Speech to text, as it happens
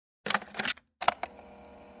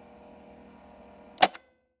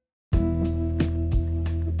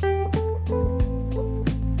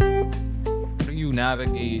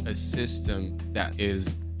navigate a system that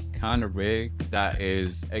is kind of rigged, that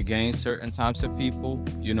is against certain types of people?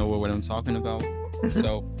 You know what I'm talking about?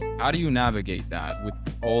 So how do you navigate that with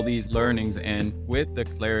all these learnings and with the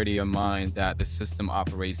clarity of mind that the system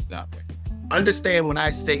operates that way? Understand when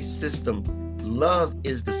I say system, love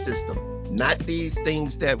is the system, not these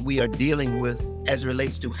things that we are dealing with as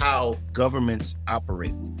relates to how governments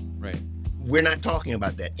operate. Right. We're not talking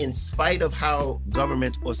about that. In spite of how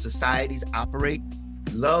governments or societies operate,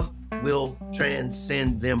 love will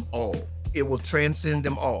transcend them all. It will transcend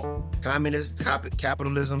them all. Communism,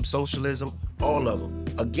 capitalism, socialism, all of them.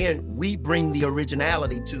 Again, we bring the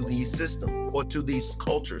originality to these systems or to these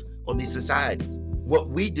cultures or these societies. What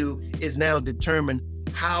we do is now determine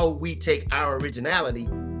how we take our originality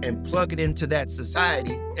and plug it into that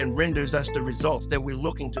society and renders us the results that we're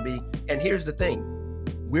looking to be. And here's the thing,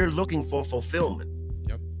 we're looking for fulfillment.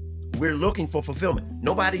 Yep. We're looking for fulfillment.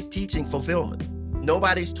 Nobody's teaching fulfillment.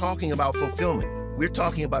 Nobody's talking about fulfillment. We're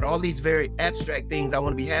talking about all these very abstract things. I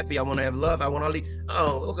want to be happy. I want to have love. I want all these.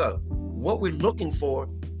 Oh, look up. What we're looking for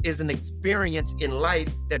is an experience in life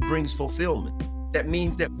that brings fulfillment. That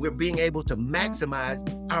means that we're being able to maximize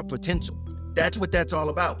our potential. That's what that's all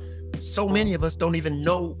about. So many of us don't even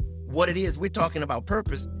know what it is. We're talking about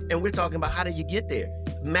purpose, and we're talking about how do you get there?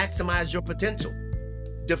 Maximize your potential.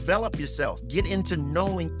 Develop yourself. Get into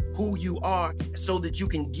knowing who you are so that you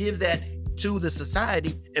can give that to the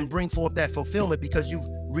society and bring forth that fulfillment because you've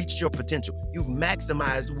reached your potential. You've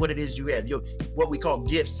maximized what it is you have, your what we call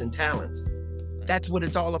gifts and talents. That's what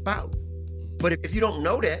it's all about. But if you don't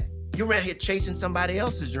know that, you're around here chasing somebody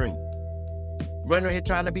else's dream. Running around here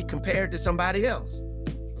trying to be compared to somebody else.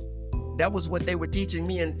 That was what they were teaching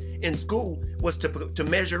me in school, was to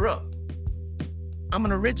measure up. I'm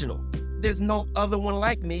an original. There's no other one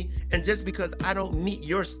like me. And just because I don't meet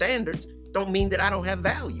your standards, don't mean that I don't have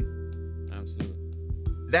value. Absolutely.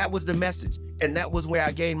 That was the message. And that was where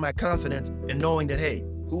I gained my confidence in knowing that, hey,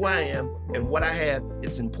 who I am and what I have,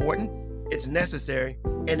 it's important, it's necessary,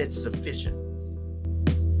 and it's sufficient.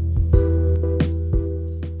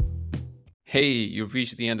 Hey, you've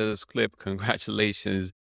reached the end of this clip.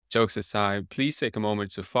 Congratulations. Jokes aside, please take a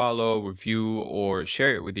moment to follow, review, or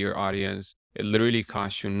share it with your audience. It literally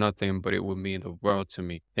costs you nothing, but it would mean the world to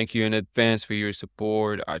me. Thank you in advance for your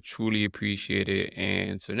support. I truly appreciate it.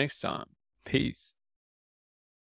 And until next time, peace.